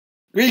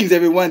Greetings,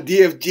 everyone.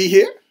 DFG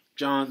here.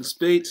 John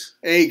Spates.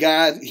 Hey,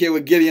 guys, here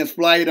with Gideon's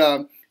Flight.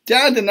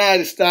 John and I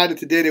decided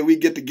today that we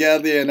get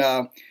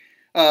together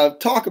and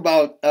talk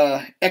about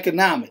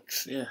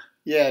economics.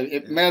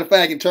 Matter of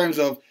fact, in terms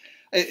of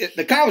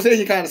the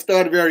conversation, kind of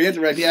started very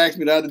interesting. He asked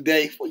me the other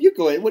day. Well, you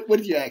go ahead. What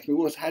did you ask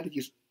me? How did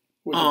you?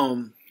 We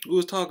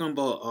was talking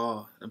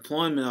about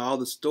employment. All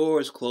the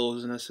stores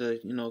closed, and I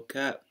said,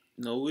 Cap,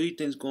 what do you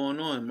think's going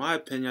on? In my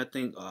opinion, I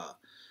think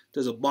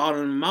there's a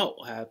bottoming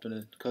out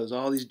happening because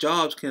all these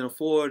jobs can't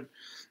afford,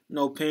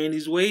 paying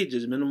these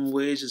wages. Minimum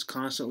wage is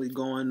constantly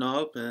going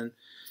up, and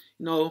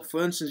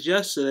for instance,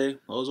 yesterday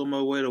I was on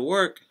my way to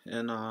work,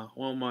 and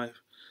one of my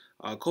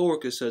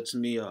coworkers said to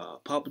me,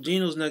 "Papa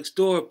Gino's next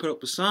door put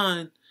up a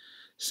sign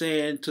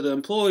saying to the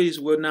employees,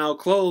 we're now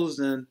closed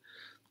and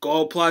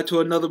go apply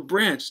to another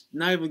branch,"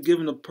 not even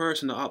giving the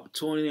person the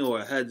opportunity or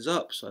a heads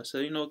up. So I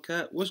said,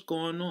 Kat, what's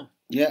going on?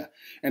 Yeah,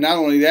 and not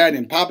only that,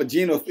 and Papa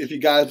Gino, if you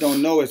guys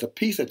don't know, is a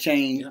pizza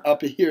chain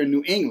up here in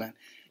New England.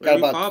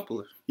 Very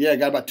popular. Yeah,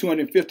 got about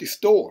 250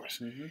 stores.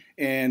 Mm-hmm.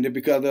 And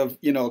because of,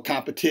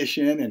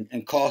 competition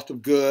and cost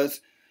of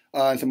goods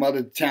and some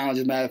other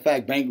challenges, matter of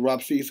fact,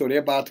 bankruptcy, so they're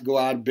about to go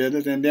out of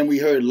business. And then we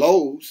heard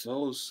Lowe's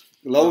is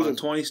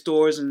 20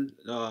 stores in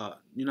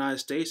United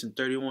States and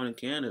 31 in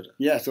Canada.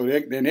 Yeah, so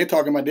they're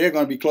talking about they're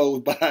going to be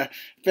closed by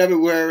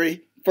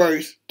February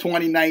 1st,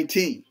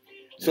 2019.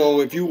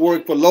 So if you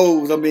work for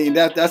Lowe's, I mean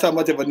that's how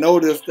much of a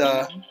notice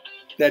that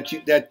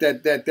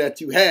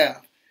you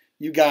have.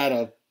 You got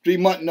a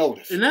 3-month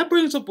notice. And that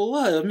brings up a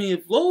lot. I mean,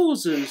 if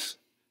Lowe's is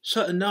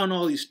shutting down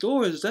all these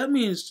stores, that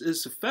means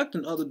it's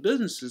affecting other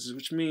businesses,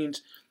 which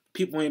means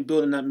people ain't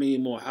building that many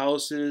more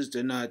houses.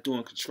 They're not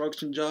doing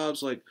construction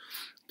jobs.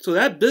 So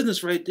that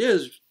business right there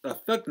is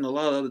affecting a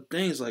lot of other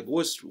things. Like,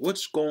 what's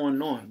going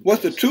on?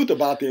 What's the truth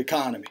about the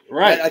economy?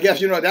 Right. I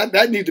guess,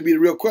 that needs to be the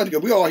real question,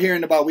 because we're all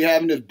hearing about we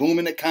having this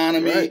booming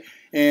economy. Right.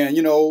 And,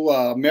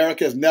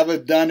 America has never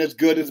done as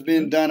good as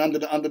been done under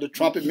the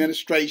Trump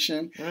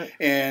administration. Right.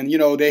 And,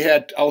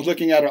 I was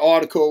looking at an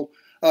article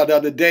the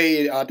other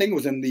day. I think it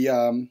was in the,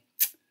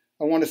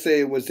 I want to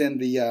say it was in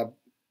the,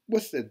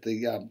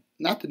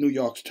 not the New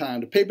York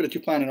Times, the paper that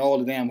you find in all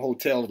the damn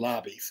hotel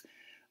lobbies.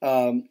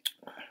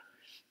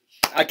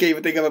 I can't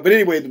even think of it. But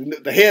anyway,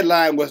 the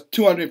headline was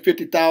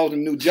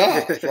 250,000 new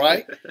jobs,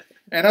 right?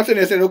 And I'm sitting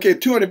there saying, okay,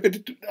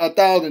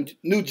 250,000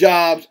 new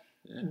jobs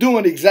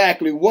doing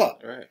exactly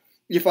what? Right.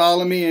 You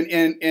follow me? And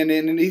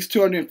in these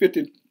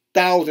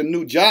 250,000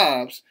 new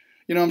jobs,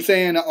 you know what I'm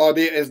saying?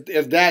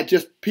 Is that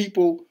just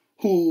people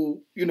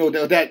who,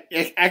 that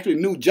actually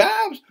new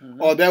jobs?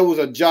 Mm-hmm. Or that was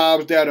a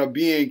jobs that are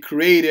being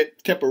created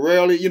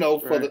temporarily,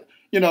 for the,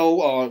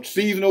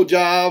 seasonal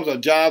jobs, or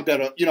jobs that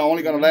are,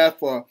 only going to last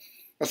for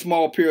a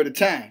small period of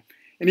time.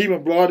 And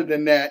even broader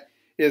than that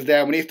is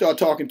that when they start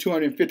talking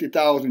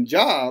 250,000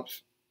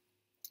 jobs,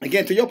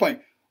 again, to your point,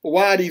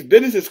 why are these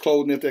businesses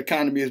closing if the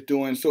economy is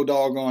doing so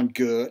doggone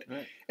good?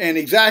 Right. And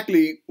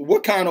exactly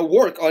what kind of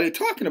work are they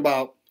talking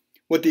about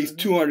with these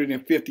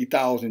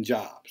 250,000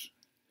 jobs?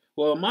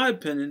 Well, in my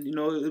opinion,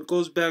 it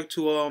goes back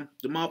to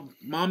the mom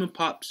and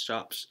pop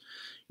shops.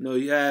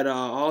 You had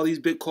all these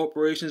big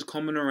corporations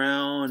coming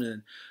around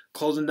and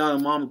closing down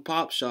the mom and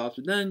pop shops,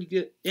 and then you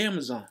get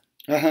Amazon.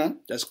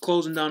 That's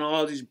closing down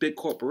all these big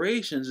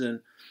corporations,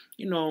 and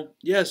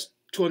yes,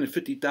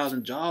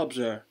 250,000 jobs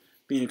are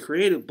being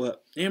created,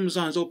 but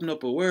Amazon's opened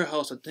up a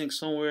warehouse, I think,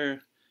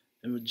 somewhere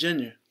in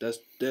Virginia.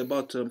 They're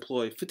about to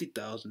employ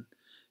 50,000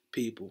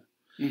 people.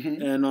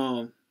 Mm-hmm. And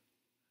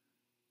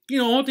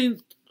one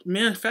thing,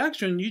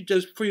 manufacturing, you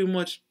just pretty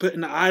much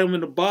putting the item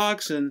in the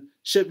box and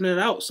shipping it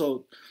out.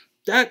 So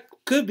that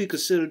could be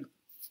considered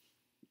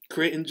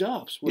creating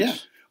jobs. Yeah,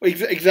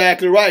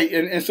 exactly right.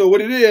 And so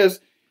what it is,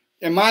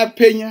 in my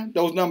opinion,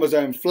 those numbers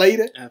are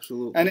inflated.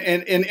 Absolutely.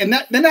 And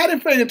they're not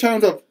inflated in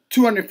terms of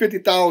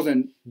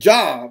 250,000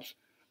 jobs,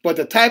 but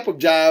the type of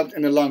jobs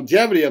and the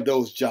longevity of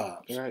those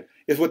jobs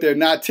is what they're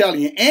not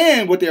telling you,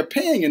 and what they're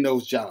paying in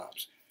those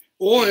jobs.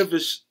 Or if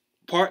it's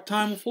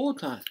part-time or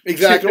full-time.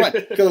 Exactly right.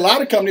 Because a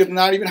lot of companies are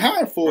not even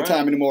hiring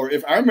full-time anymore.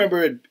 If I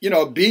remember,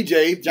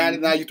 BJ's, Johnny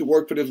and I used to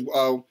work for this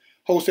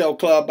wholesale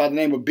club by the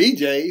name of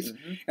BJ's,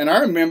 and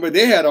I remember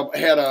they had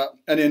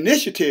an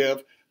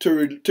initiative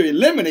to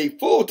eliminate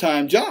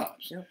full-time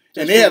jobs. Yeah,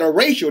 and they had a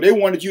ratio. They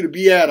wanted you to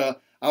be at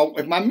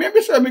if my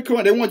memory serves me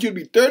correct, they want you to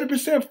be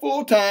 30%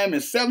 full-time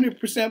and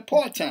 70%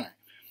 part-time.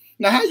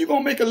 Now, how you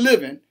going to make a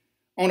living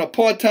on a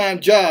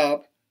part-time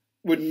job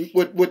with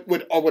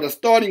a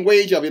starting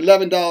wage of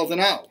 $11 an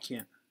hour?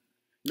 Yeah.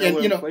 And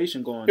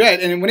inflation going on.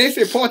 Right, and when they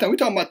say part-time, we're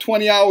talking about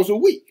 20 hours a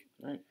week.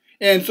 Right.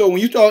 And so when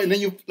you start, and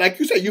then you, like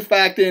you said, you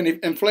factor in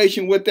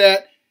inflation with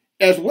that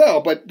as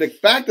well. But the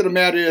fact of the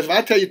matter is, if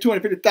I tell you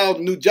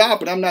 250,000 new jobs,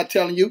 but I'm not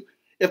telling you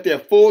if they're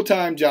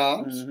full-time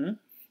jobs,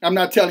 I'm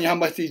not telling you how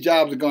much these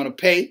jobs are going to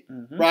pay,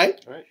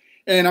 right?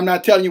 And I'm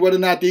not telling you whether or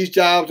not these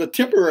jobs are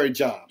temporary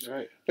jobs.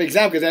 Right. For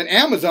example, because at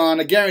Amazon,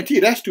 I guarantee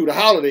that's through the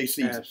holiday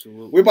season.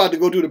 Absolutely. We're about to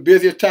go through the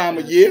busiest time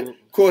of year.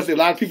 Of course, a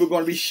lot of people are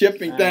going to be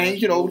shipping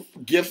things,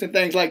 gifts and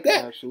things like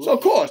that. Absolutely. So,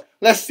 of course,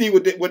 let's see how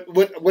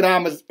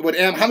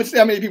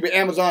many people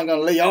Amazon going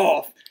to lay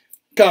off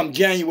come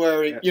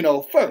January,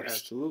 1st.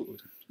 Absolutely.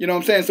 You know what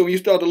I'm saying? So when you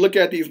start to look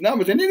at these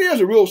numbers, and it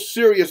is a real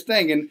serious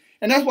thing, and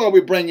that's why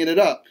we're bringing it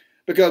up.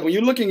 Because when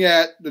you're looking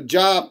at the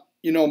job,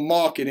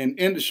 market and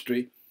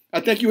industry,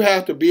 I think you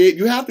have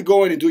to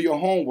go in and do your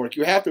homework.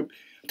 You have to,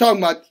 I'm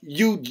talking about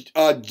you,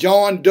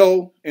 John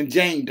Doe and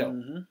Jane Doe.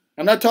 Mm-hmm.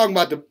 I'm not talking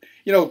about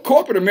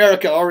corporate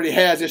America already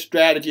has its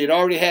strategy. It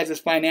already has its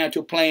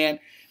financial plan.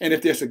 And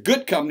if there's a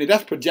good company,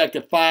 that's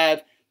projected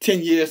 5-10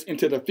 years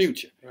into the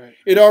future. Right.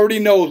 It already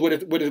knows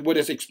what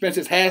its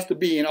expenses has to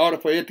be in order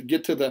for it to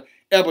get to the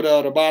EBITDA,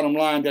 or the bottom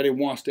line that it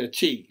wants to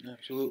achieve.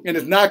 Absolutely. And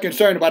it's not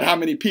concerned about how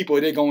many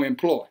people they're going to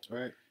employ.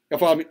 Right.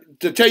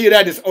 To tell you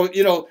that is,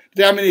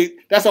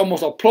 that's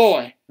almost a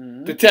ploy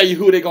to tell you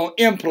who they're going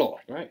to employ.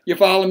 Right. You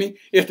follow me?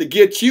 It's to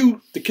get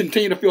you to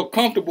continue to feel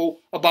comfortable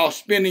about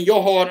spending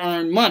your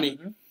hard-earned money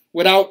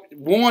without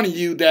warning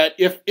you that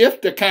if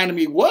the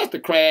economy was to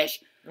crash,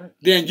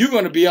 then you're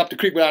going to be up the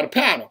creek without a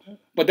paddle.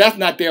 But that's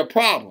not their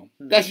problem.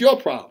 That's your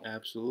problem.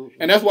 Absolutely.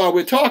 And that's why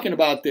we're talking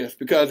about this,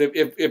 because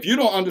if you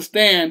don't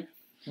understand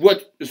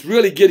what is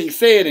really getting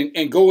said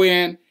and go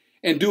in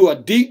and do a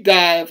deep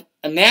dive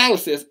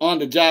analysis on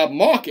the job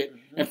market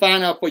and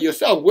find out for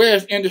yourself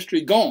where's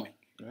industry going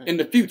in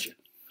the future.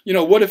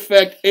 What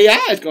effect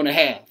AI is going to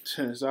have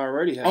it's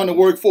already happening on the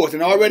workforce,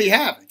 and already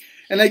having.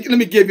 And let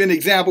me give you an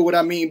example of what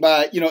I mean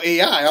by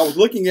AI. I was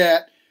looking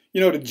at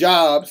the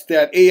jobs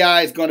that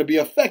AI is going to be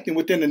affecting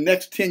within the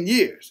next 10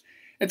 years.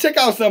 And check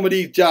out some of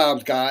these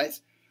jobs,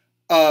 guys.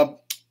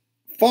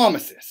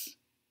 Pharmacists,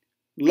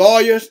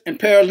 lawyers, and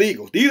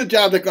paralegals. These are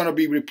jobs that are going to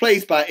be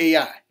replaced by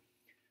AI.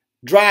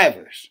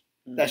 Drivers.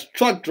 That's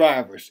truck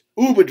drivers,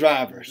 Uber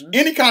drivers,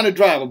 any kind of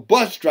driver,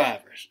 bus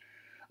drivers,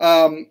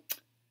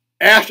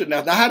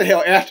 astronauts. Now, how the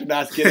hell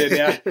astronauts get in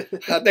there?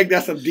 I think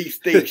that's some deep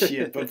state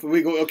shit. But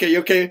we go, okay, we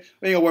ain't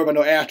gonna worry about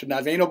no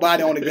astronauts. Ain't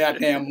nobody on the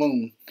goddamn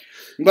moon.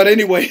 But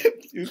anyway,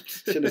 you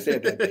shouldn't have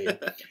said that, Dave.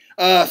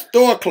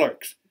 Store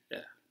clerks.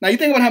 Yeah. Now, you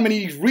think about how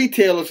many of these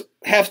retailers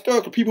have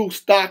store clerks, people who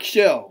stock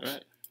shelves,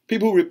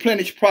 people who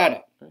replenish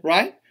product,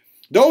 right?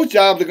 Those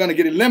jobs are going to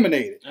get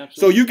eliminated. Absolutely.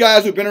 So you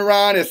guys who've been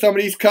around at some of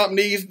these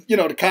companies, the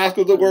Costco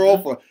of the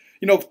world for,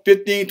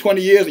 15,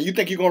 20 years, and you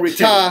think you're going to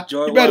retire,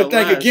 you better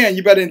think again.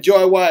 You better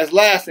enjoy while it's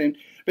lasting.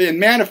 But in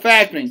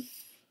manufacturing,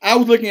 I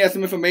was looking at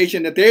some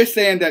information that they're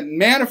saying that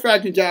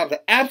manufacturing jobs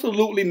are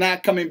absolutely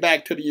not coming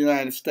back to the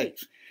United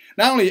States.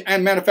 Not only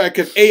in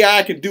manufacturing, because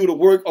AI can do the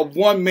work of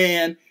one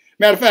man.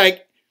 Matter of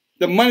fact,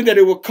 the money that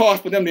it would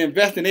cost for them to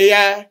invest in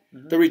AI,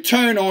 the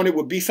return on it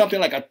would be something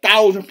like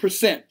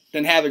 1,000%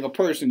 than having a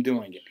person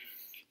doing it.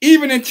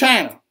 Even in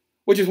China,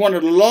 which is one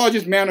of the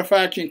largest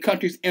manufacturing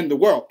countries in the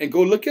world, and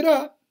go look it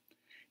up,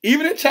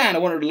 even in China,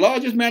 one of the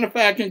largest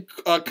manufacturing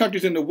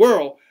countries in the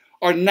world,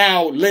 are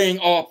now laying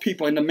off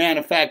people in the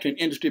manufacturing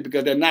industry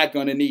because they're not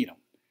going to need them.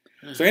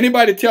 So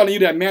anybody telling you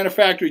that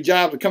manufacturing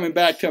jobs are coming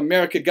back to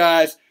America,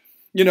 guys,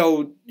 that's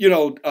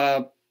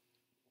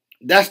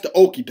the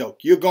okie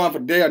doke. You're going for,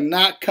 they are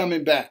not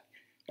coming back.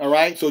 All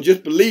right? So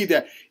just believe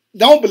that.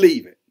 Don't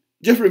believe it.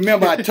 Just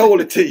remember I told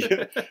it to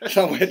you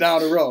somewhere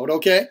down the road,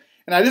 okay?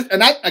 And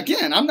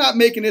I'm not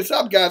making this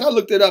up, guys. I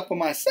looked it up for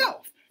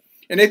myself.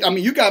 And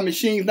you got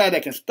machines now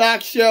that can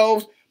stock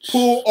shelves,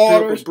 pull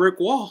orders.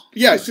 Brick wall.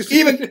 Yes,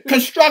 even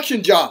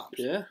construction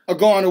jobs are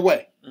going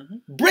away.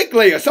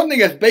 Bricklayer,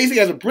 something as basic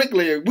as a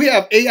bricklayer. We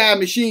have AI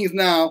machines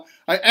now.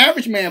 An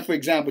average man, for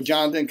example,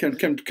 Jonathan,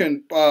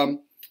 can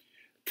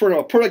from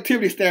a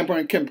productivity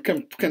standpoint,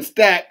 can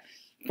stack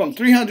from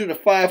 300 to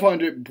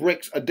 500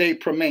 bricks a day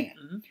per man.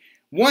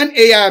 One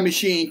AI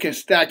machine can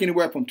stack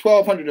anywhere from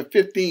 1,200 to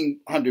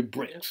 1,500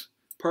 bricks.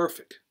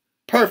 Perfectly.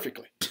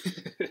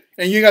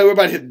 And you ain't got to worry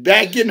about his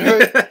back getting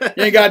hurt.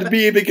 You ain't got to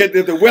be because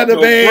the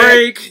weather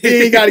bad.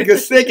 He ain't got to get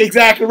sick.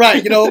 Exactly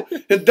right.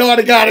 His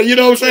daughter got to, what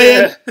I'm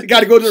saying? He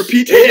got to go to the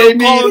PTA meeting.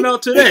 Calling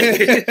out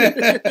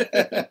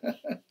today.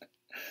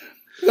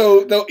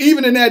 So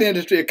even in that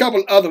industry, a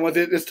couple of other ones,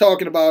 it's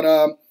talking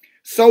about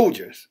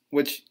soldiers,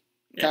 which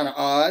kind of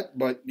odd,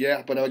 but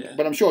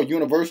I'm sure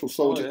universal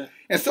soldier.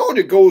 And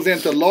soldier goes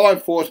into law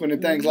enforcement and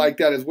things like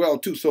that as well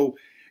too. So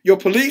your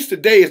police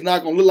today is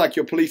not going to look like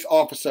your police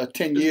officer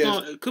 10 years.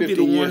 It could be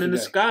the one in the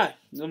sky.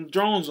 Them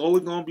drones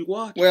always going to be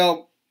watching.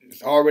 Well,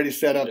 it's already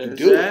set up to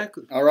do it.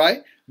 All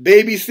right,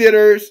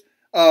 babysitters,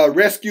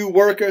 rescue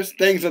workers,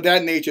 things of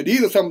that nature.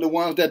 These are some of the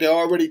ones that they're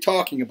already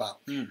talking about.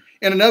 And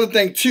another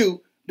thing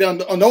too,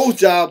 on those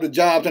jobs,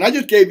 and I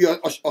just gave you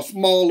a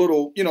small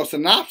little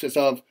synopsis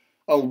of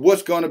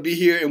what's going to be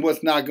here and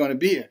what's not going to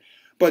be here.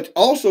 But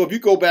also, if you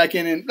go back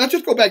in and let's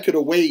just go back to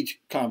the wage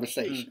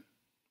conversation.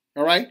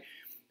 All right,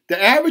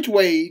 the average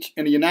wage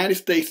in the United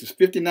States is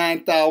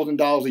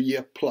 $59,000 a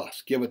year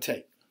plus, give or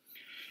take.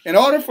 In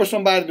order for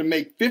somebody to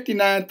make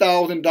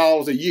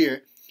 $59,000 a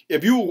year,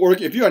 if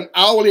you're an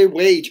hourly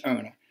wage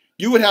earner,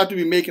 you would have to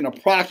be making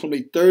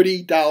approximately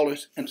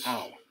 $30 an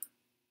hour.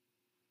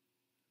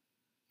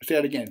 say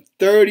that again,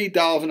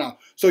 $30 an hour.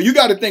 So you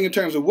got to think in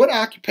terms of what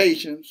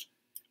occupations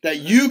that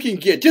you can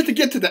get just to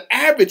get to the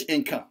average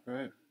income.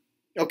 Right.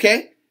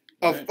 Okay?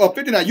 Of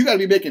 $59, you got to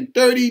be making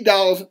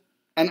 $30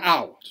 an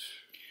hour.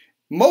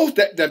 Most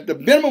the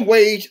minimum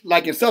wage,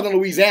 like in Southern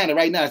Louisiana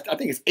right now, I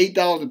think it's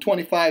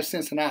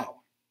 $8.25 an hour.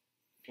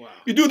 Wow.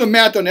 You do the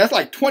math on that, that's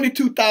like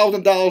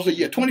 $22,000 a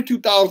year,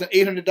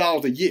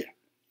 $22,800 a year.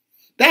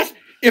 That's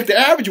if the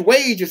average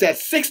wage is at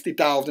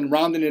 $60,000,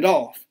 rounding it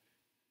off.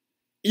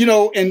 You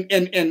know, and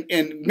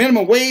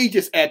minimum wage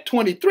is at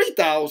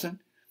 $23,000.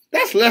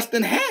 That's less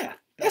than half.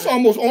 That's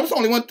almost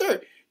only 1/3.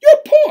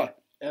 You're poor.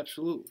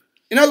 Absolutely.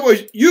 In other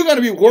words, you're going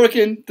to be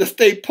working to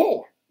stay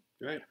poor.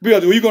 Right.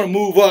 Because you're going to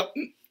move up,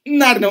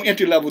 not in no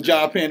entry-level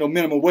job paying no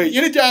minimum wage.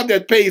 Any job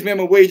that pays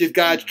minimum wages,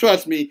 guys,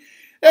 trust me,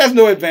 there's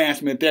no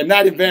advancement there.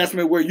 Not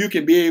advancement where you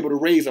can be able to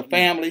raise a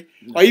family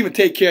or even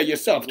take care of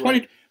yourself.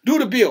 Right. Do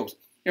the bills.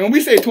 And when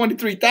we say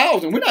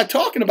 $23,000, we're not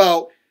talking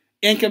about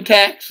income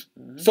tax,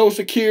 Social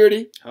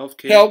Security,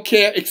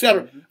 healthcare,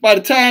 etc. By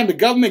the time the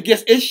government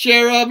gets its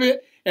share of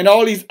it and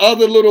all these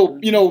other little,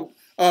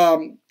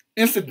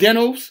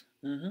 incidentals,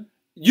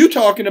 you're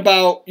talking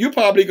about you're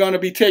probably going to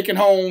be taking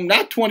home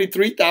not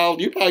 $23,000.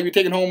 You're probably be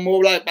taking home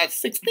more like about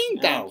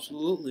 $16,000.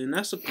 Absolutely, and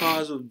that's a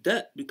cause of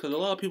debt because a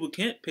lot of people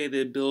can't pay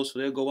their bills, so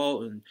they'll go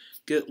out and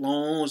get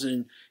loans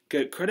and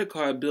get credit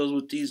card bills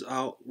with these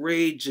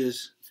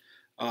outrageous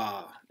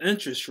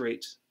interest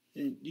rates.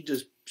 And you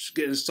just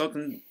getting stuck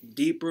in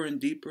deeper and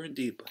deeper and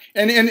deeper.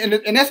 And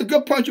that's a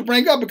good point you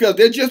bring up because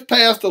they just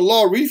passed a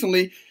law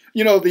recently.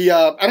 You know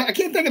I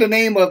can't think of the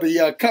name of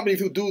the companies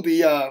who do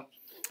the.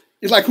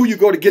 It's like who you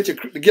go to get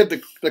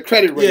the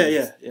credit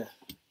ratings. Yeah.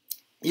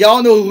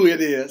 Y'all know who it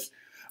is.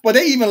 But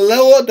they even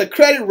lowered the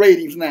credit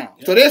ratings now.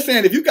 Yeah. So they're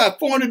saying if you got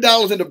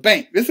 $400 in the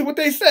bank, this is what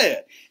they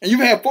said, and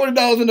you've had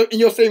 $40 in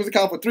your savings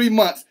account for 3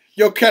 months,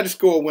 your credit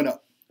score went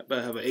up. I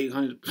better have an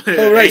 800.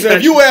 So, right, so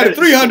if you had a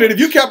 300, if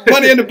you kept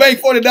money in the bank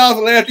 $40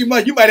 the last 3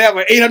 months, you might have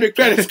an 800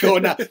 credit score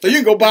now. So you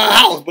can go buy a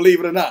house, believe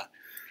it or not.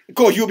 Of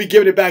course, you'll be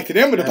giving it back to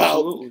them in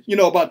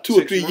about 2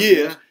 or 3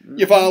 years. Yeah.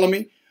 You follow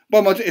me?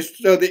 But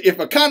if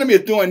economy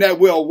is doing that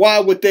well, why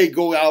would they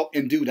go out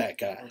and do that,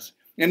 guys?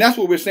 And that's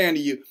what we're saying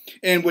to you.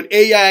 And with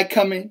AI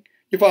coming,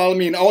 you follow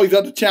me, and all these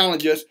other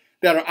challenges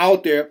that are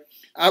out there,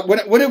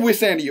 what are we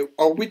saying to you?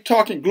 Are we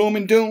talking gloom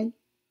and doom?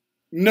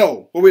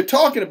 No. What we're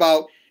talking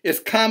about is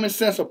common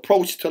sense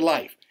approach to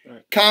life.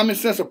 Right. Common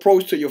sense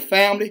approach to your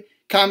family.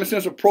 Common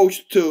sense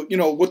approach to,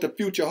 what the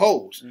future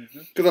holds.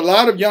 Because a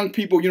lot of young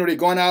people, they're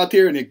going out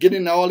there and they're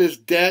getting all this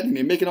debt and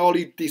they're making all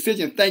these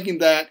decisions thinking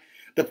that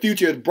the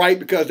future is bright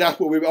because that's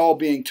what we're all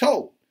being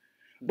told.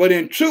 But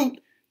in truth,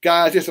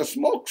 guys, it's a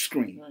smoke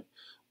screen. Right.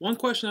 One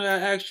question I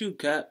asked you,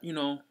 Cap,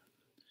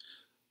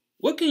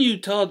 what can you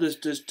tell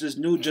this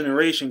new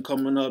generation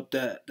coming up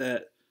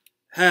that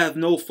have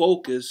no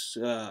focus,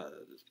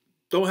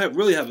 don't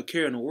really have a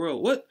care in the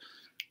world?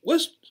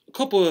 What's a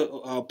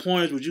couple of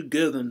points would you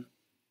give them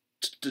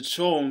to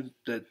show them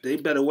that they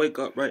better wake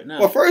up right now?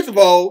 Well, first of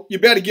all, you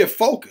better get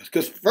focused.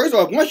 Because first of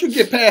all, once you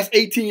get past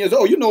 18 years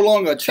old, you're no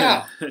longer a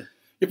child.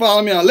 You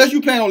follow me? Unless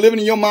you plan on living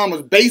in your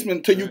mama's basement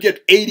until you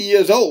get 80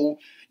 years old,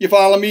 you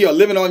follow me, or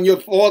living on your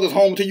father's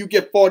home until you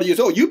get 40 years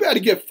old, you better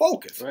get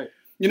focused. Right.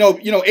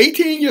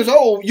 18 years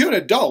old, you're an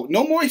adult.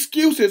 No more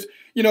excuses,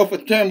 for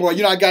saying,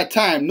 well, I got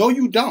time. No,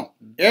 you don't.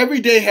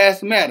 Every day has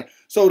to matter.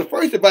 So the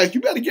first advice,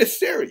 you better get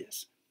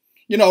serious.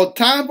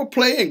 Time for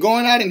play and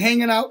going out and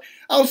hanging out.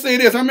 I'll say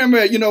this. I remember,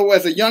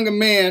 as a younger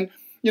man,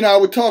 I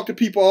would talk to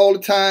people all the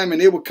time,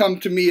 and they would come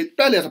to me,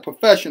 especially as a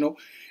professional,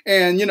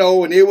 and,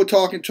 and they would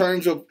talk in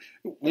terms of,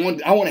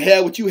 I want to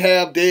have what you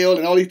have, Dale,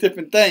 and all these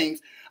different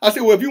things. I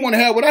said, well, if you want to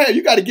have what I have,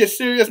 you got to get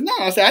serious now.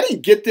 I said, I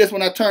didn't get this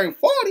when I turned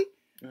 40.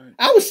 Right.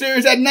 I was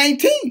serious at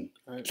 19.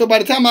 Right. So by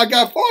the time I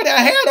got 40, I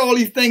had all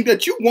these things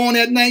that you want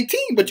at 19,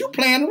 but you're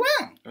playing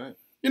around. Right.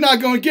 You're not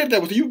going to get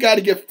that. So you got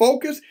to get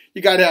focused.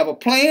 You got to have a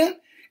plan.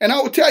 And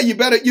I would tell you,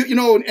 better,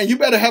 and you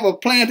better have a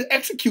plan to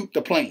execute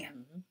the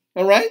plan.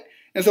 All right?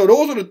 And so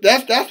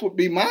that's would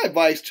be my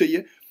advice to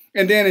you.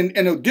 And then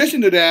in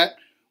addition to that,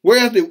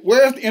 where's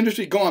the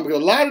industry going?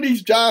 Because a lot of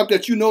these jobs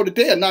that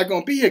today are not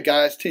going to be here,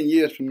 guys, 10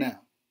 years from now.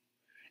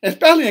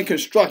 Especially in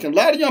construction. A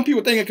lot of young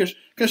people think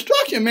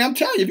construction, man, I'm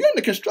telling you, if you're in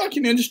the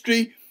construction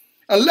industry,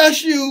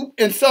 unless you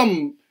in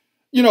some,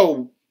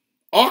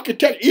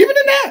 architect, even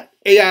in that,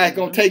 AI is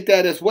going to take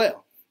that as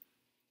well.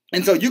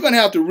 And so you're going to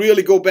have to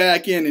really go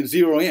back in and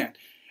zero in.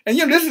 And,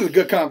 this is a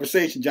good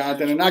conversation,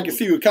 Jonathan, Absolutely. And I can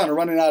see we're kind of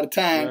running out of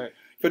time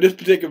for this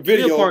particular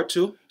video. Part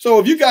 2. So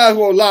if you guys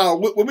will allow,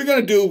 what we're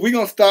going to do, we're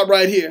going to stop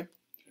right here.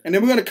 And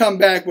then we're going to come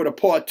back with a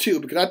part 2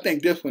 because I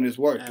think this one is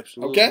worth it.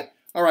 Okay?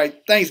 All right.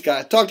 Thanks,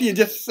 guys. Talk to you in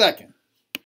just a second.